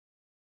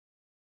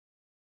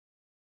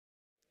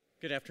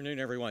Good afternoon,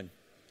 everyone.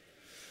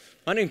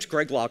 My name's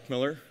Greg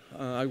Lockmiller.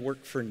 I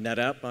work for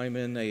NetApp. I'm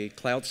in a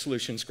cloud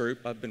solutions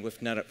group. I've been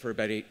with NetApp for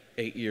about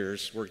eight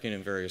years, working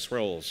in various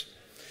roles.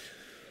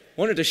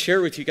 Wanted to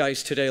share with you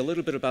guys today a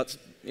little bit about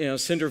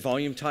Cinder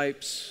volume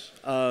types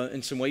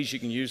and some ways you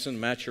can use them to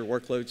match your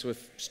workloads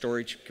with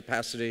storage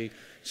capacity,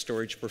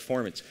 storage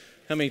performance.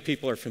 How many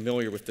people are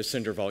familiar with the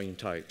Cinder volume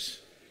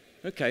types?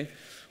 Okay.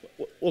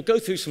 We'll go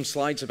through some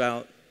slides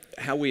about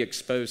how we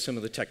expose some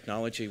of the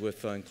technology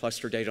with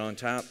cluster data on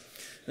tap.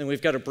 Then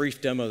we've got a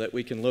brief demo that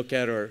we can look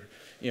at or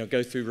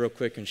go through real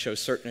quick and show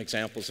certain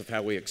examples of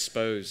how we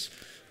expose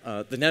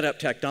the NetApp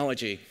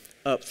technology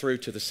up through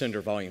to the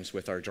Cinder volumes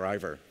with our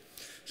driver.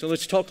 So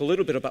let's talk a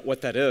little bit about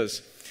what that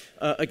is.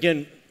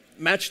 Again,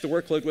 match the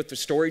workload with the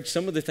storage.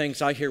 Some of the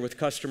things I hear with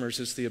customers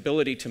is the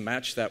ability to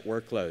match that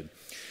workload.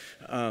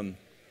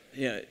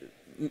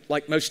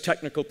 Like most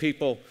technical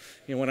people,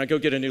 when I go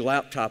get a new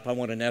laptop, I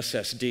want an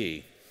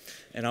SSD.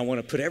 And I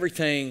want to put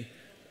everything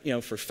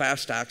for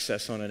fast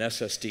access on an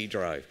SSD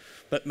drive.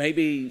 But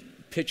maybe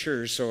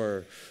pictures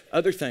or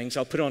other things,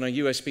 I'll put on a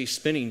USB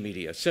spinning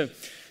media. So,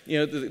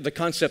 the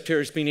concept here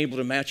is being able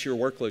to match your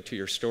workload to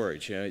your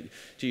storage.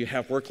 Do you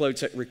have workloads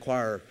that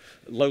require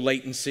low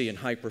latency and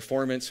high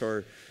performance?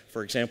 Or,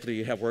 for example, do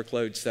you have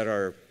workloads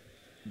that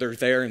they're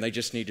there and they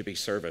just need to be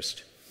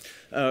serviced?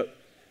 A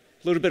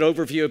little bit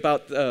overview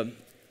about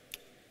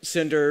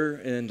Cinder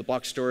and the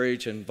block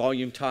storage and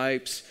volume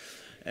types.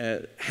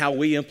 How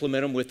we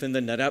implement them within the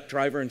NetApp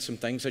driver and some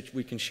things that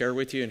we can share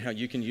with you and how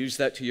you can use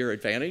that to your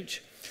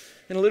advantage.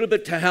 And a little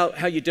bit to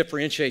how you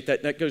differentiate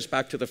that. That goes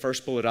back to the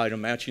first bullet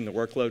item, matching the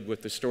workload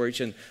with the storage.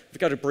 And we've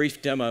got a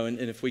brief demo, and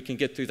if we can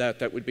get through that,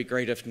 that would be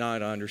great. If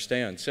not, I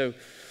understand. So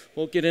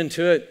we'll get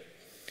into it.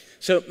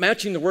 So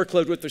matching the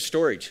workload with the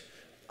storage.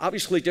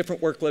 Obviously,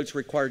 different workloads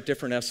require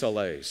different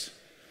SLAs.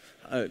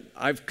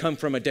 I've come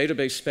from a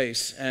database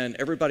space, and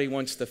everybody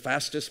wants the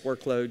fastest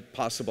workload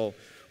possible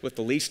with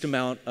the least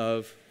amount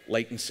of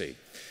latency.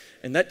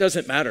 And that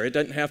doesn't matter. It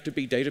doesn't have to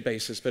be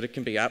databases, but it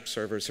can be app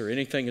servers or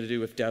anything to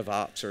do with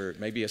DevOps or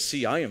maybe a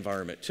CI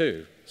environment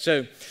too.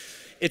 So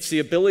it's the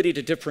ability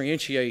to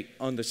differentiate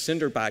on the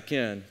Cinder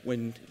backend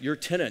when your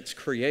tenants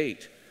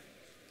create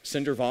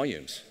Cinder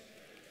volumes,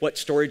 what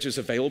storage is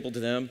available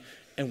to them,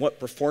 and what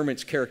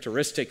performance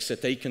characteristics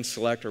that they can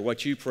select or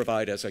what you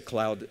provide as a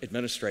cloud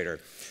administrator.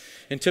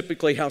 And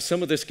typically how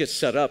some of this gets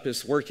set up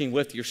is working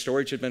with your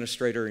storage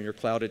administrator and your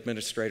cloud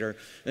administrator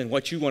and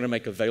what you want to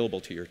make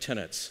available to your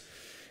tenants.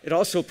 It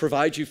also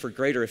provides you for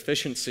greater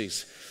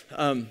efficiencies.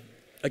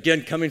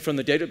 Again, coming from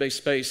the database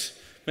space,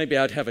 maybe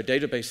I'd have a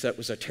database that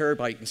was a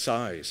terabyte in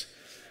size.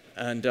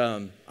 And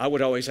I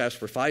would always ask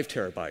for 5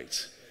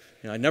 terabytes.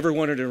 I never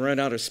wanted to run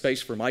out of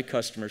space for my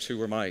customers who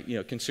were my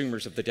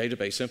consumers of the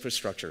database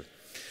infrastructure.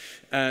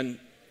 And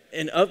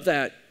of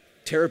that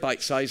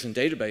terabyte size in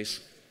database,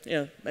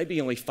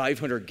 maybe only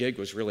 500 gig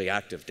was really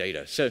active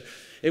data. So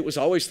it was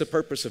always the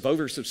purpose of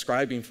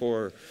oversubscribing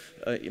for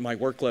my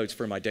workloads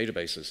for my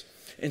databases.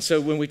 And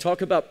so when we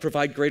talk about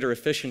provide greater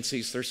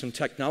efficiencies, there's some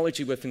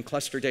technology within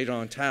cluster data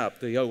on tap,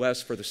 the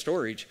OS for the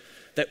storage,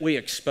 that we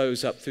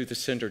expose up through the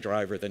Cinder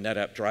driver, the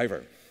NetApp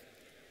driver.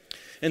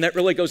 And that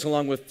really goes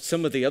along with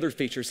some of the other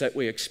features that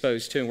we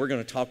expose too, and we're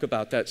going to talk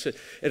about that. So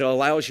it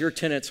allows your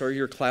tenants or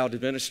your cloud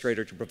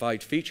administrator to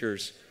provide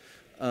features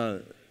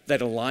that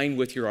align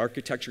with your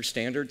architecture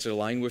standards, that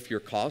align with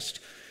your cost,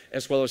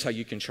 as well as how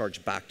you can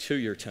charge back to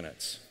your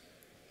tenants.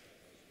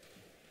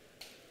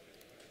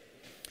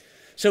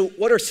 So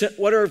what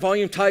are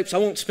volume types? I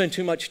won't spend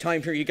too much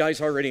time here. You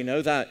guys already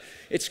know that.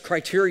 It's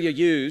criteria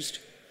used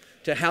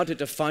to how to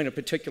define a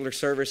particular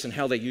service and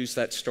how they use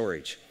that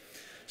storage.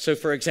 So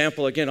for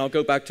example, again, I'll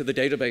go back to the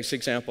database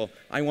example.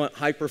 I want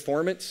high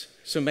performance,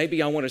 so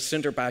maybe I want to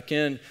Cinder back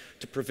in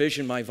to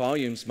provision my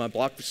volumes, my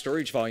block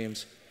storage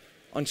volumes,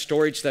 on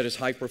storage that is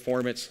high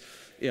performance,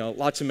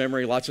 lots of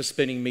memory, lots of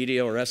spinning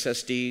media or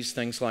SSDs,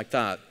 things like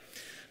that.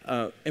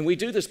 And we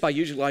do this by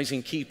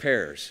utilizing key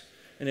pairs.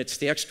 And it's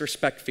the extra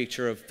spec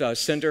feature of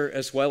Cinder,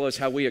 as well as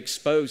how we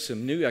expose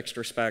some new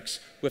extra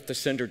specs with the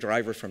Cinder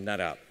driver from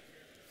NetApp.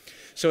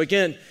 So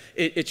again,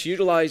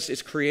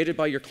 it's created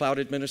by your cloud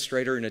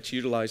administrator, and it's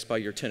utilized by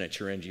your tenants,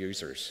 your end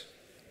users.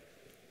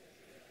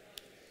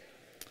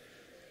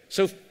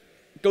 So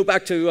go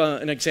back to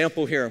an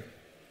example here.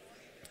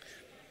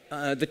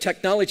 The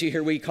technology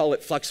here, we call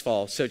it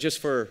FlexVol. So just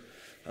for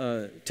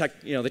the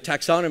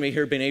taxonomy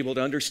here, being able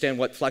to understand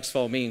what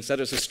FlexVol means,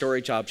 that is a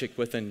storage object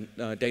within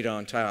data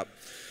on tap.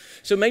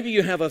 So maybe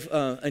you have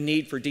a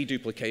need for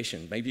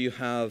deduplication. Maybe you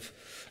have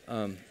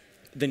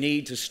the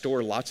need to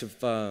store lots of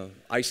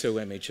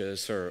ISO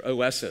images or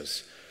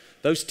OSs.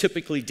 Those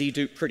typically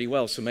dedupe pretty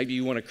well. So maybe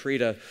you want to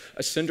create a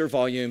Cinder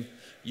volume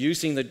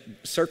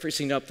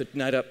surfacing up the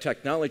NetApp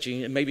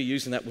technology and maybe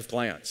using that with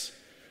Glance.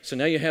 So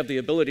now you have the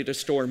ability to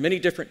store many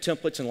different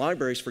templates and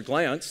libraries for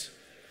Glance,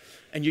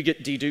 and you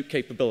get dedupe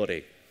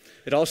capability.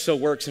 It also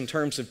works in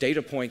terms of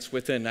data points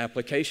within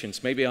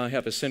applications. Maybe I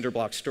have a Cinder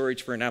block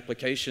storage for an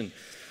application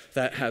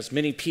that has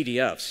many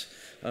PDFs.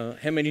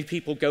 How many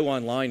people go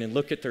online and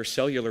look at their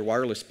cellular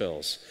wireless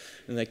bills?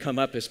 and they come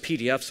up as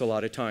PDFs a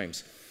lot of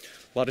times.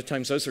 A lot of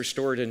times those are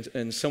stored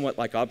in somewhat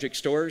like object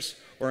stores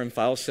or in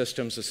file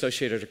systems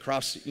associated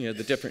across the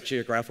different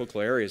geographical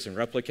areas and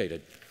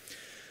replicated.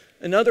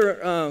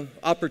 Another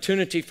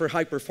opportunity for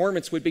high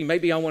performance would be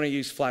maybe I want to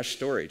use flash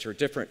storage or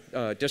different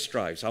disk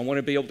drives. I want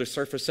to be able to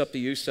surface up the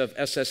use of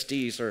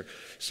SSDs or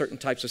certain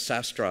types of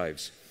SAS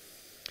drives.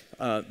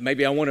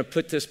 Maybe I want to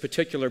put this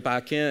particular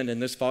backend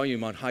and this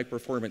volume on high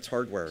performance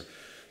hardware.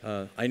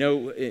 I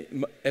know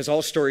as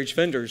all storage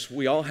vendors,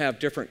 we all have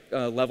different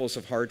levels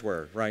of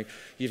hardware, right?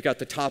 You've got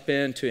the top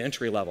end to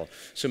entry level.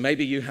 So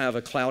maybe you have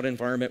a cloud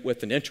environment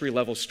with an entry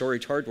level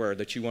storage hardware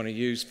that you want to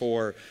use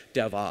for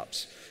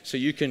DevOps. So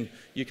you can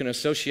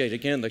associate,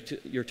 again,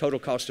 your total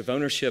cost of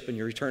ownership and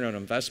your return on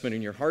investment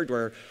in your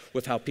hardware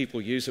with how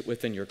people use it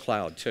within your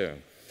cloud too.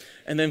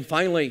 And then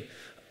finally,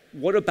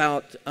 what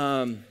about,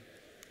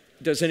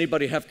 does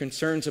anybody have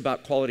concerns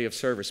about quality of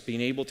service, being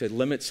able to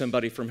limit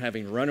somebody from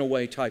having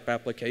runaway type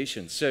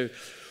applications? So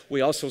we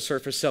also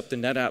surface up the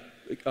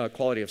NetApp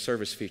quality of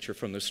service feature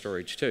from the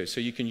storage too. So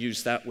you can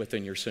use that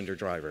within your Cinder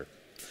driver.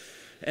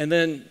 And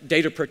then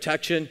data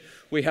protection,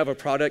 we have a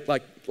product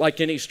like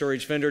any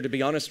storage vendor, to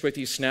be honest with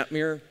you,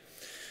 SnapMirror.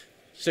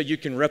 So you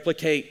can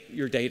replicate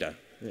your data,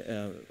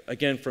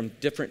 again, from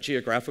different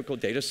geographical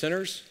data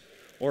centers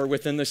or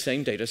within the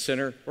same data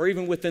center or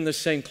even within the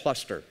same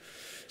cluster.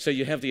 So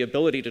you have the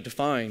ability to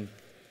define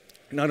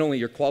not only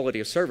your quality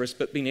of service,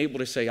 but being able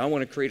to say, I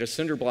want to create a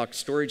cinder block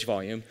storage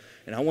volume,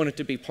 and I want it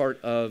to be part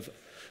of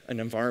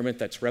an environment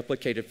that's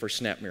replicated for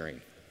snap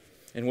mirroring.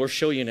 And we'll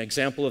show you an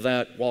example of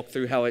that, walk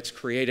through how it's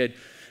created,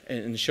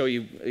 and show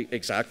you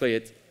exactly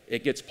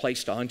it gets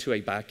placed onto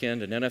a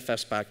backend, an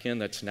NFS backend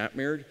that's snap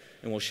mirrored,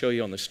 and we'll show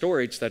you on the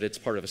storage that it's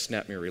part of a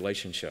snap mirror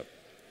relationship.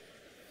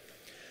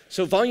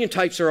 So volume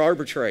types are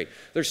arbitrary.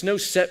 There's no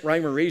set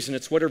rhyme or reason.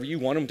 It's whatever you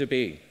want them to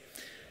be.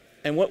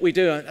 And what we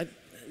do,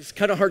 it's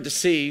kind of hard to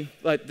see,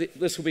 but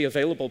this will be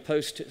available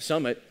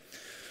post-summit,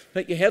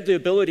 but you have the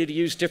ability to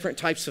use different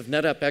types of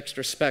NetApp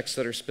extra specs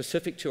that are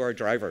specific to our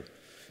driver.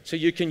 So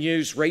you can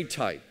use RAID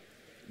type,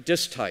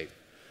 disk type.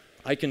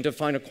 I can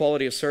define a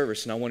quality of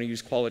service, and I want to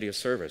use quality of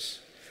service.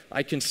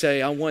 I can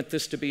say I want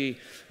this to be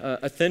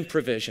a thin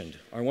provisioned,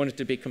 or I want it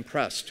to be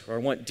compressed, or I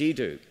want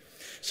dedupe.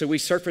 So we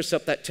surface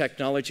up that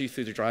technology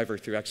through the driver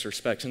through extra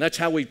specs, and that's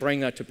how we bring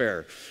that to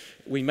bear.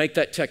 We make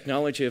that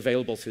technology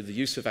available through the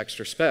use of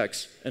extra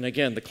specs, and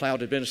again, the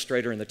cloud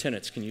administrator and the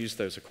tenants can use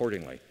those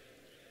accordingly.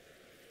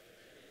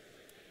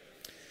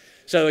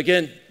 So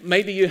again,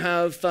 maybe you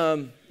have,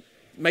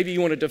 maybe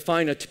you want to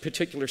define a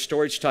particular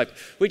storage type.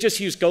 We just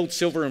use gold,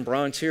 silver, and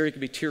bronze here. It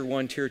could be tier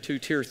 1, tier 2,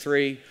 tier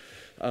 3,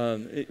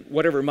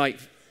 whatever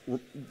might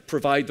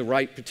provide the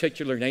right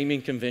particular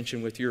naming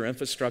convention with your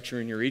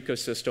infrastructure and your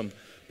ecosystem.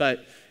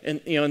 But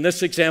in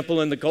this example,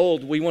 in the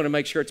gold, we want to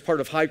make sure it's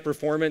part of high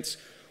performance.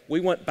 We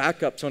want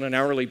backups on an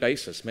hourly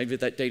basis. Maybe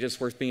that data is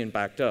worth being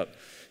backed up.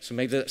 So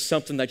maybe that's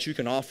something that you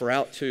can offer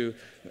out to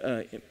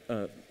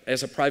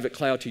as a private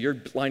cloud to your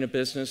line of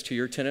business, to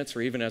your tenants,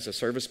 or even as a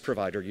service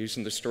provider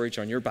using the storage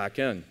on your back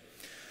end.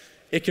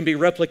 It can be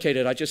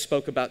replicated. I just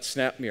spoke about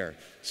SnapMirror.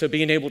 So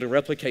being able to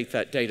replicate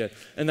that data.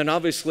 And then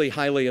obviously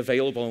highly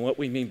available, and what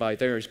we mean by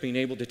there is being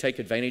able to take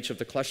advantage of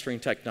the clustering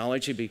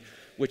technology,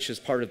 which is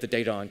part of the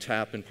data on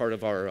tap and part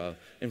of our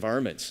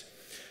environments.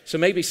 So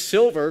maybe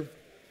silver,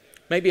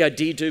 maybe I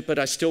dedupe it,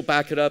 I still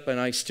back it up, and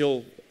I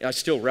still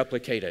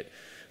replicate it.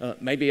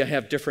 Maybe I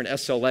have different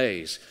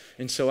SLAs,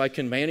 and so I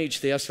can manage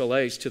the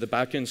SLAs to the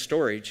back-end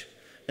storage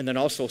and then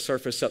also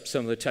surface up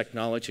some of the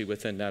technology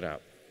within NetApp.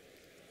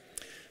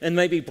 And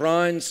maybe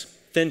bronze,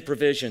 thin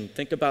provision.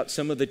 Think about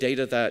some of the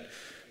data that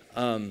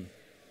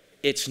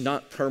it's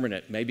not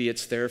permanent. Maybe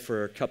it's there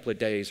for a couple of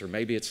days, or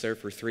maybe it's there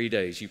for 3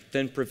 days. You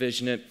thin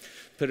provision it,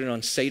 put it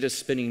on SATA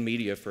spinning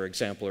media, for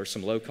example, or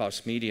some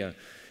low-cost media,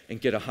 and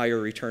get a higher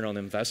return on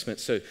investment.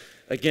 So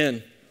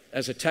again,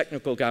 as a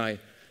technical guy,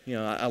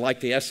 I like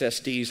the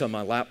SSDs on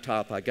my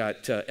laptop. I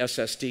got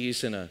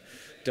SSDs in a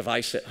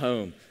device at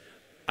home.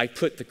 I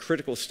put the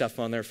critical stuff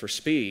on there for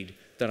speed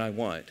that I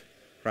want,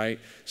 right?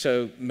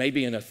 So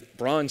maybe in a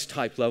bronze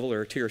type level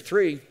or a tier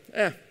 3,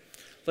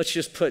 let's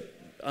just put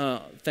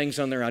things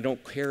on there I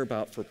don't care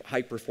about for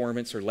high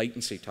performance or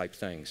latency type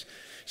things.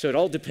 So it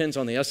all depends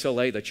on the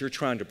SLA that you're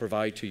trying to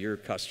provide to your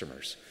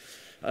customers.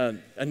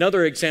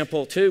 Another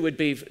example too would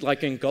be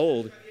like in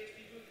gold.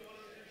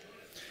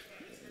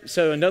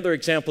 So another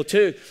example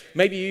too,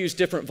 maybe you use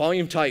different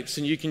volume types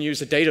and you can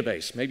use a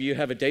database. Maybe you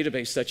have a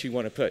database that you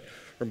want to put,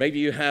 or maybe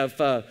you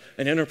have an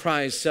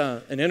enterprise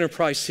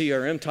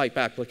CRM type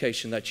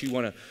application that you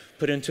want to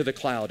put into the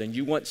cloud, and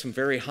you want some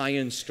very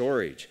high-end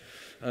storage.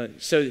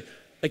 So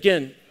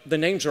again, the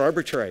names are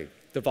arbitrary.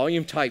 The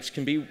volume types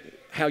can be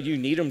how you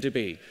need them to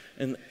be.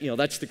 And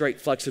that's the great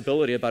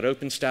flexibility about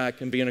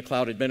OpenStack and being a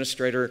cloud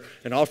administrator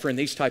and offering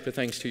these type of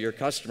things to your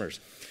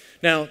customers.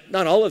 Now,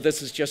 not all of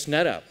this is just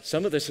NetApp.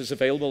 Some of this is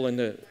available in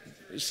the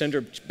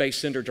base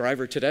Cinder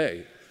driver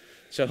today.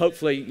 So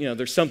hopefully,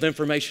 there's some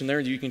information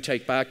there that you can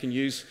take back and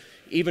use,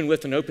 even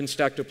with an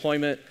OpenStack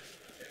deployment,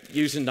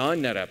 using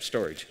non-NetApp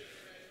storage.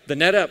 The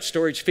NetApp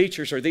storage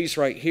features are these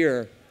right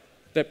here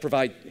that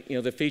provide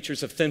the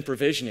features of thin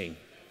provisioning,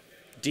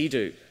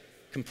 dedupe,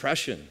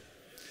 compression.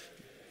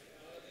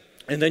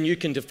 And then you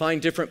can define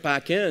different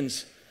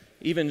backends,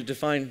 even to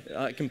define,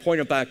 I can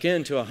point a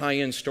backend to a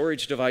high-end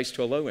storage device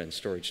to a low-end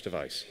storage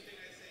device.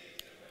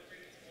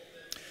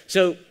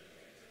 So,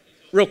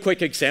 real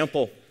quick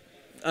example,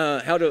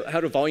 how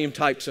do volume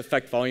types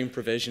affect volume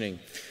provisioning?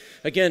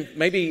 Again,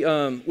 maybe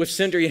with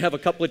Cinder you have a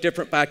couple of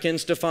different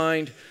backends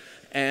defined,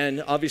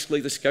 and obviously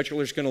the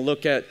scheduler is going to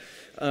look at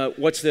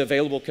what's the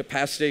available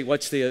capacity,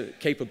 what's the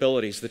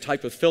capabilities, the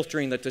type of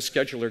filtering that the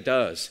scheduler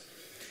does.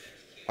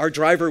 Our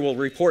driver will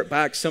report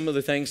back some of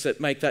the things that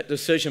make that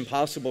decision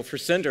possible for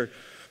Cinder,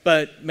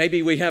 but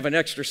maybe we have an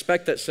extra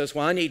spec that says,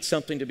 well, I need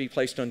something to be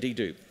placed on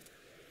dedupe.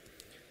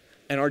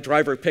 And our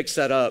driver picks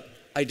that up,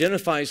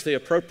 identifies the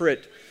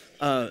appropriate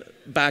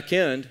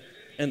backend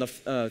and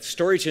the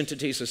storage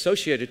entities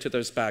associated to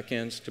those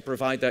backends to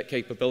provide that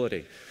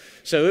capability.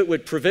 So it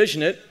would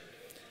provision it.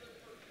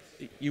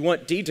 You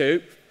want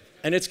dedupe,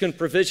 and it's going to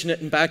provision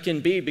it in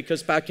backend B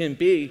because backend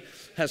B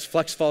has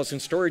flex files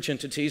and storage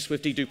entities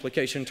with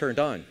deduplication turned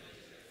on.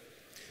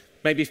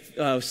 Maybe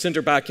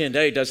Cinder backend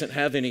A doesn't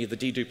have any of the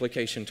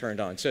deduplication turned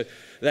on. So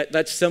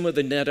that's some of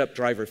the NetApp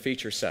driver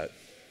feature set.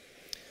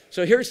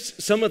 So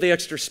here's some of the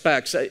extra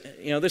specs.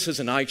 This is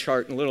an eye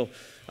chart and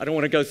I don't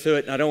want to go through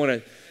it and I don't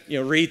want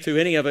to read through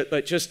any of it,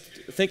 but just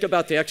think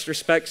about the extra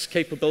specs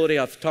capability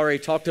I've already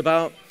talked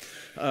about.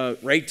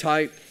 RAID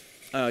type,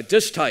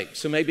 disk type.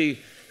 So maybe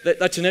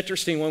that's an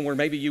interesting one where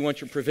maybe you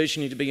want your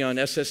provisioning to be on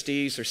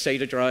SSDs or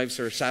SATA drives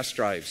or SAS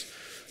drives.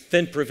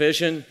 Thin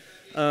provision.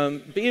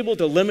 Be able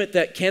to limit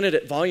that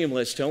candidate volume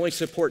list to only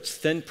supports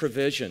thin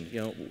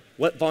provision.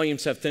 What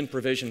volumes have thin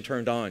provision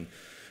turned on?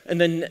 And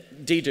then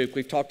dedupe,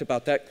 we've talked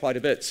about that quite a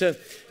bit. So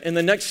in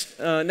the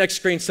next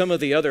screen, some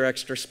of the other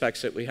extra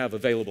specs that we have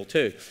available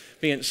too,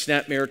 being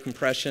snap mirror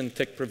compression,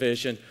 thick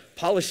provision,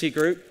 policy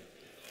group.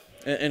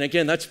 And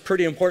again, that's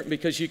pretty important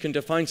because you can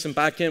define some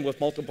backend with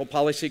multiple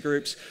policy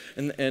groups.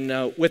 And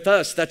with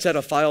us, that's at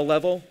a file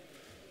level.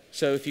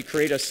 So if you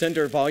create a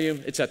Cinder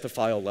volume, it's at the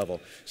file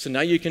level. So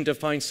now you can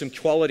define some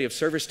quality of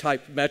service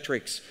type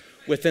metrics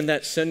within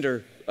that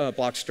Cinder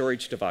block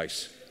storage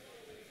device.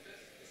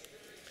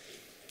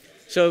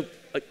 So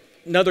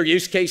another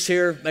use case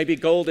here, maybe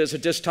gold is a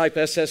disk type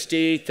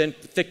SSD,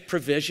 thick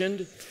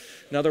provisioned.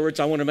 In other words,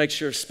 I want to make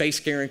sure space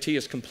guarantee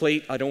is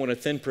complete. I don't want to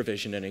thin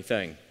provision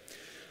anything.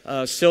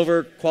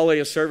 Silver,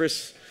 quality of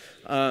service,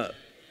 got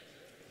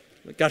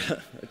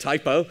a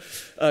typo.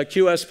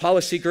 QS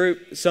policy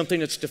group,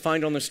 something that's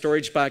defined on the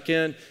storage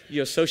backend.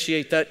 You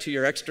associate that to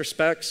your extra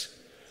specs,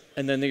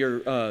 and then your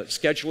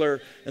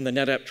scheduler and the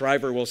NetApp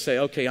driver will say,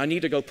 okay, I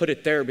need to go put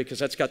it there because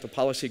that's got the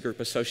policy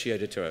group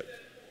associated to it.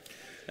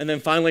 And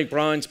then finally,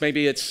 bronze,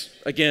 maybe it's,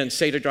 again,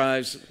 SATA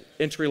drives,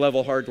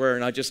 entry-level hardware,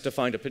 and I just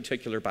defined a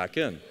particular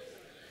backend.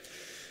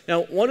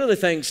 Now, one of the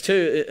things,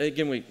 too,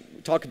 again, we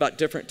talk about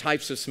different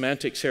types of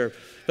semantics here,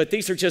 but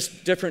these are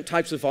just different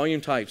types of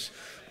volume types.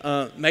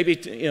 Maybe,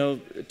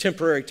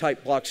 temporary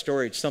type block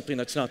storage, something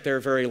that's not there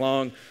very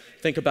long.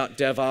 Think about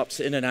DevOps,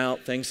 in and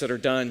out, things that are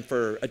done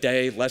for a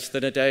day, less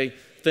than a day.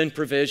 Thin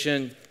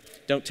provision,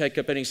 don't take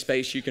up any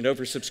space. You can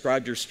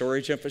oversubscribe your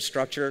storage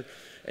infrastructure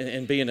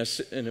and be in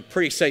a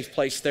pretty safe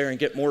place there and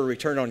get more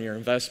return on your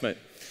investment.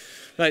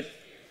 But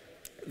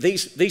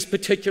these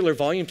particular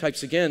volume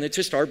types, again, it's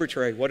just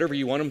arbitrary, whatever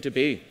you want them to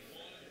be.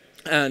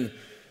 And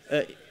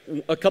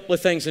a couple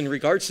of things in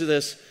regards to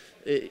this,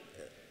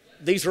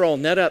 these are all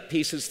NetApp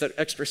pieces, that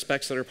extra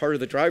specs that are part of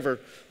the driver,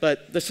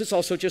 but this is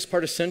also just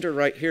part of Cinder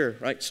right here,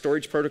 right?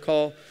 Storage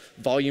protocol,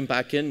 volume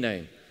backend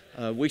name.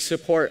 We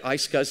support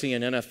iSCSI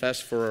and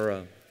NFS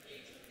for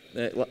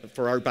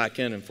our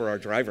backend and for our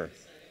driver.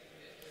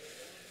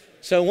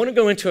 So I want to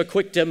go into a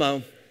quick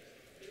demo.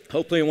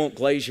 Hopefully it won't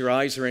glaze your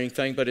eyes or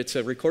anything, but it's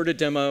a recorded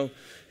demo,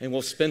 and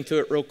we'll spin through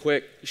it real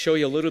quick, show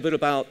you a little bit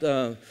about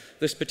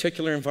this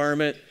particular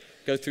environment,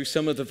 go through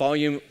some of the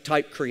volume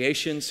type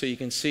creation so you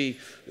can see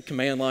the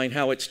command line,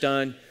 how it's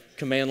done,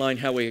 command line,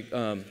 how we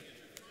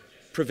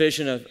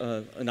provision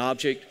an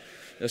object,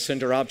 a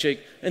Cinder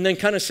object, and then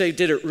kind of say,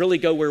 did it really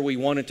go where we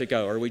want it to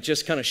go? Are we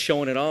just kind of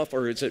showing it off,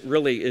 or is it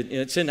really,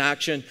 it's in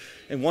action?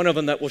 And one of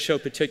them that we'll show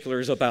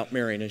particular is about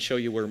mirroring and show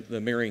you where the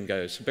mirroring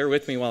goes. So bear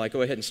with me while I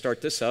go ahead and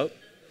start this up.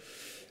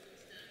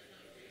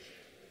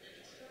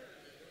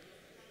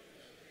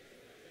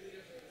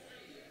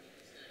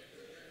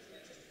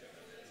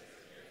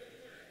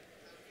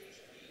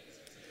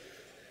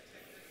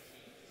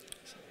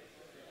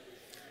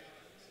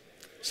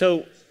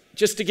 So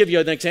just to give you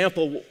an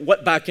example,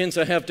 what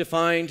backends I have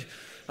defined,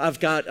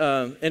 I've got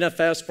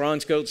NFS,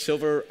 bronze, gold,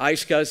 silver,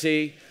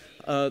 iSCSI.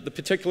 The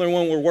particular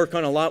one we're working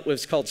on a lot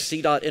was called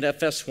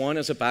C.NFS1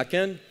 as a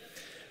backend.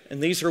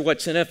 And these are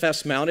what's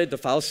NFS mounted, the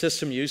file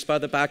system used by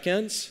the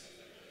backends.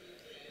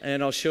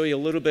 And I'll show you a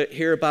little bit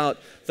here about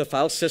the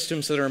file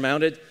systems that are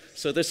mounted.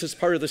 So this is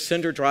part of the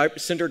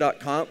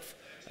Cinder.conf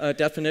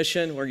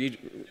definition where you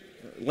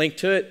link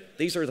to it.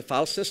 These are the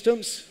file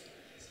systems.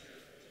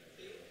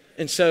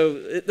 And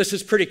so this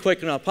is pretty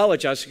quick, and I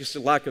apologize because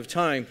of the lack of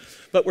time,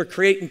 but we're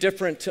creating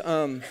different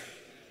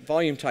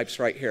volume types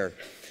right here.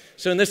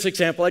 So in this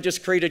example, I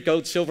just created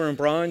gold, silver, and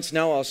bronze.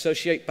 Now I'll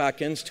associate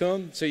backends to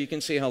them so you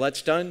can see how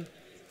that's done.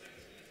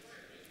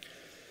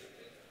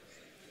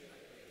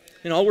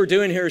 And all we're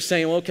doing here is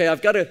saying, well, okay,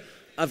 I've got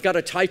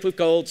a type of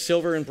gold,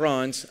 silver, and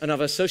bronze, and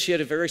I've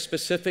associated very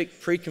specific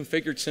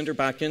pre-configured sender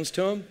backends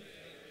to them.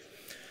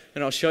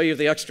 And I'll show you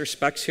the extra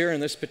specs here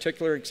in this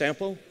particular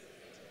example.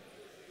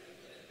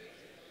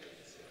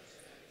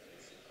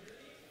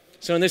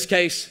 So in this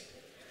case,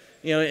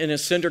 you know, in a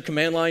sender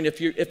command line,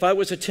 if I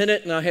was a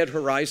tenant and I had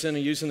Horizon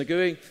and using the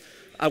GUI,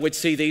 I would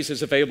see these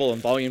as available in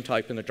volume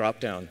type in the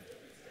dropdown.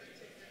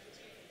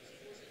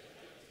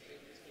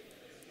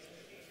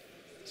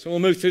 So we'll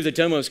move through the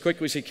demo as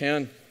quickly as we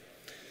can.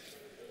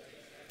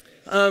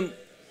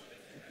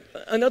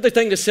 Another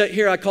thing to set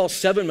here I call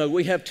 7 mode.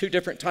 We have two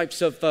different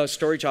types of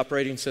storage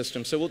operating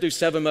systems. So we'll do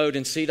 7 mode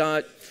and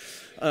CDOT.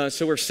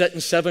 So we're setting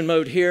 7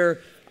 mode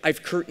here.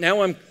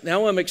 Now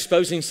I'm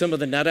exposing some of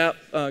the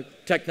NetApp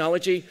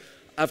technology.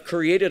 I've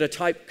created a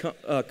type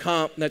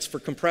comp that's for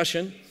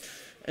compression,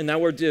 and now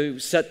we're to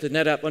set the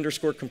NetApp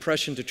underscore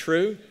compression to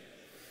true.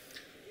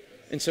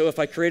 And so if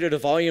I created a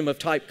volume of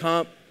type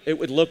comp, it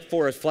would look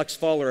for a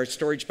FlexVol or a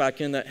storage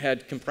backend that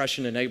had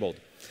compression enabled.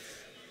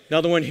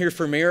 Another one here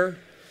for mirror.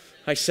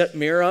 I set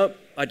mirror up,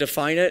 I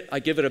define it, I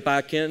give it a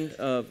backend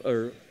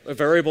or a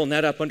variable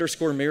NetApp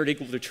underscore mirrored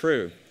equal to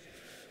true.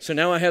 So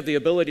now I have the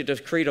ability to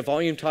create a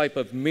volume type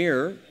of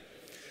mirror,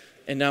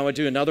 and now I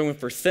do another one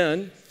for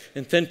thin,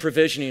 and thin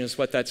provisioning is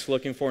what that's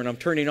looking for, and I'm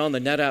turning on the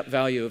NetApp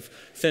value of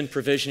thin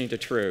provisioning to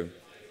true.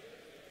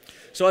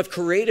 So I've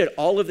created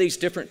all of these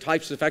different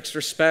types of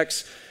extra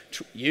specs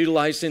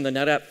utilizing the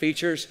NetApp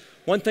features.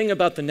 One thing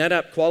about the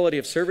NetApp quality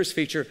of service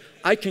feature,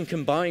 I can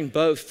combine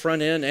both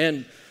front-end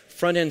and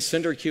front-end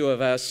sender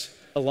QoS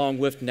along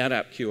with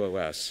NetApp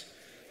QoS.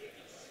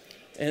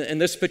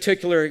 And this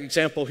particular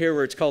example here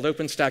where it's called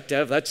OpenStack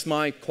Dev, that's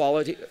my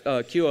quality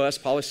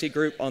QoS policy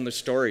group on the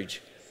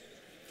storage.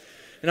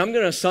 And I'm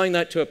going to assign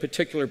that to a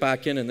particular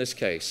backend in this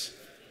case.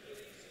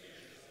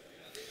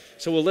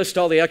 So we'll list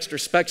all the extra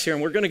specs here,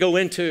 and we're going to go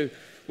into,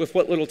 with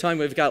what little time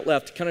we've got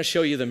left, to kind of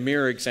show you the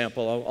mirror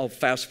example. I'll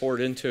fast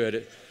forward into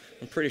it.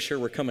 I'm pretty sure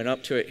we're coming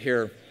up to it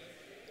here.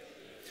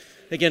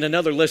 Again,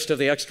 another list of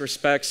the extra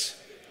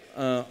specs.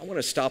 I want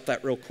to stop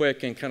that real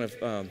quick and kind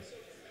of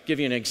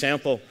give you an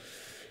example.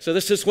 So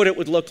this is what it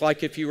would look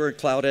like if you were a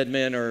cloud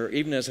admin or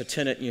even as a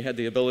tenant and you had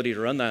the ability to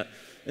run that.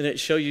 And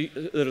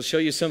it'll show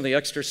you some of the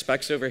extra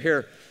specs over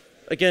here.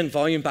 Again,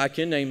 volume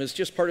backend name is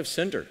just part of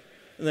sender.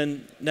 And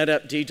then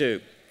NetApp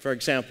dedupe, for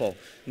example,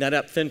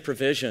 NetApp thin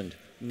provisioned,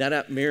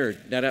 NetApp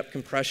mirrored, NetApp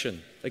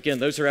compression. Again,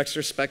 those are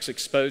extra specs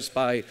exposed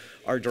by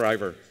our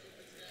driver.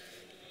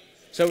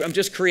 So I'm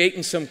just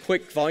creating some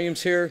quick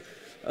volumes here.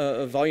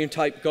 Volume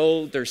type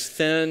gold, there's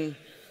thin.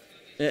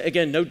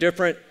 Again, no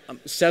different.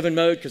 7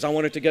 mode because I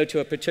want it to go to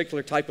a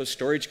particular type of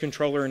storage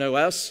controller in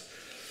OS.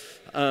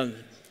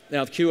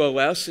 Now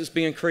QoS is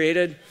being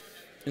created.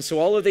 And so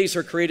all of these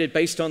are created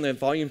based on the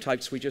volume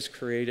types we just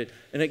created.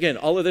 And again,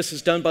 all of this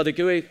is done by the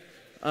GUI.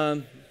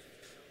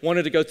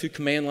 Wanted to go through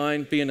command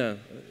line, being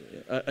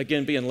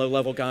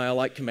low-level guy, I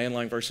like command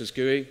line versus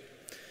GUI.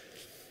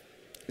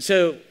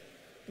 So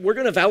we're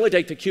going to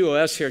validate the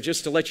QoS here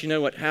just to let you know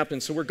what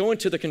happens. So we're going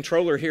to the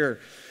controller here,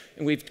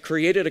 and we've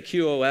created a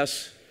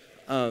QoS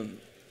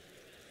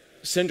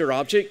sender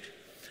object.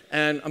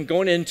 And I'm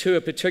going into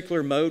a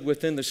particular mode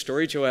within the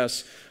storage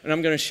OS, and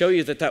I'm going to show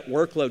you that that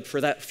workload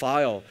for that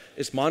file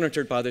is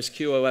monitored by this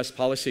QoS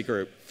policy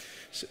group.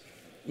 So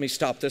let me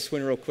stop this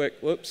one real quick.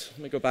 Whoops,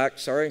 let me go back,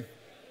 sorry.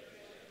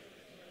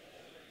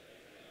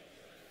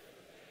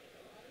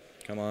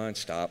 Come on,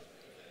 stop.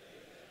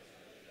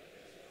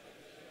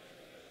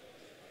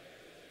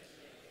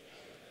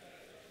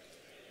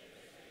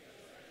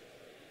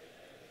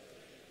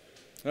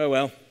 Oh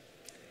well,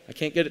 I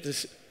can't get it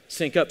to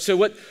sync up. So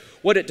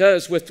what it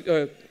does with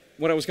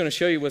what I was going to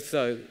show you with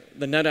the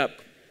NetApp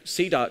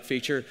CDOT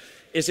feature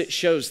is it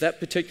shows that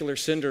particular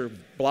sender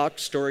block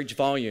storage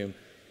volume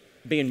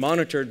being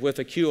monitored with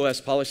a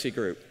QoS policy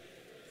group.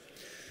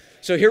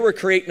 So here we're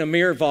creating a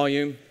mirror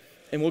volume,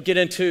 and we'll get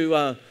into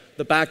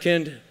the back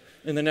end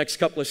in the next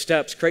couple of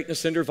steps, creating a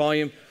sender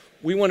volume.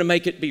 We want to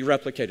make it be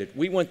replicated.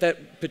 We want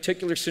that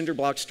particular sender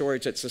block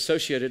storage that's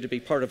associated to be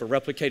part of a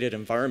replicated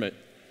environment.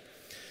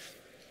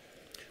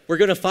 We're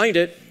going to find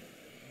it,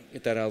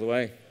 get that out of the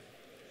way.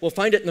 We'll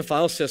find it in the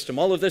file system.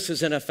 All of this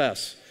is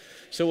NFS.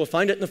 So we'll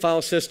find it in the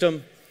file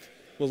system.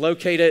 We'll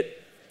locate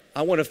it.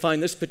 I want to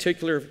find this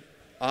particular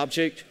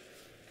object.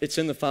 It's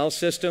in the file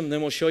system.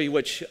 Then we'll show you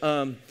which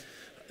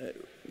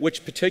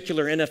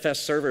particular NFS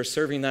server is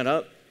serving that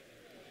up.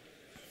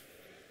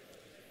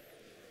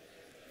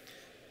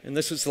 And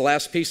this is the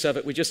last piece of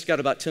it. We just got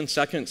about 10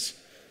 seconds.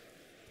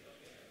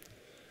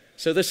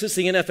 So this is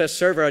the NFS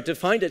server. I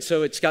defined it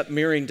so it's got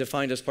mirroring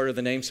defined as part of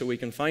the name so we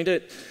can find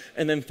it.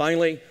 And then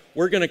finally,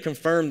 we're going to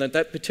confirm that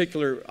that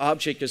particular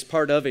object is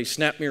part of a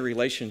SnapMirror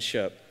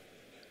relationship.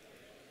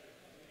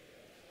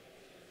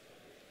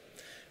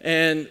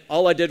 And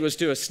all I did was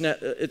do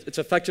it's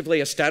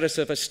effectively a status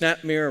of a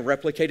snap mirror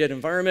replicated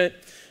environment.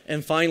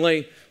 And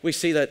finally, we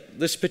see that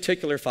this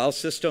particular file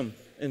system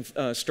and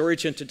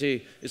storage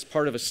entity is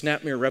part of a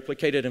snap mirror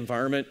replicated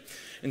environment.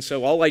 And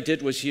so all I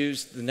did was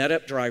use the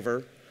NetApp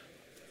driver.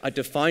 I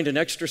defined an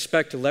extra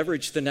spec to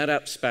leverage the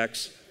NetApp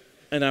specs,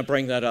 and I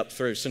bring that up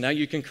through. So now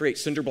you can create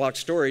cinder block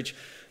storage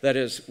that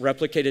is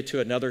replicated to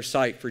another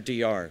site for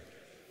DR.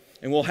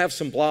 And we'll have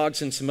some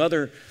blogs and some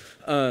other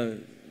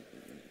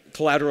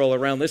collateral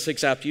around this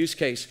exact use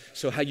case,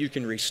 so how you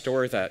can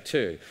restore that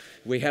too.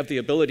 We have the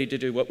ability to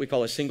do what we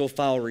call a single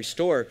file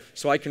restore,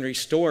 so I can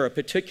restore a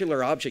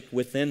particular object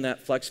within that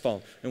flex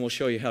file, and we'll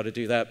show you how to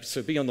do that.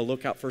 So be on the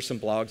lookout for some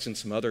blogs and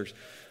some other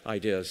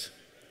ideas.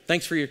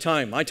 Thanks for your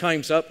time. My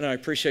time's up, and I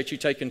appreciate you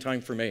taking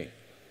time for me.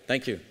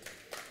 Thank you.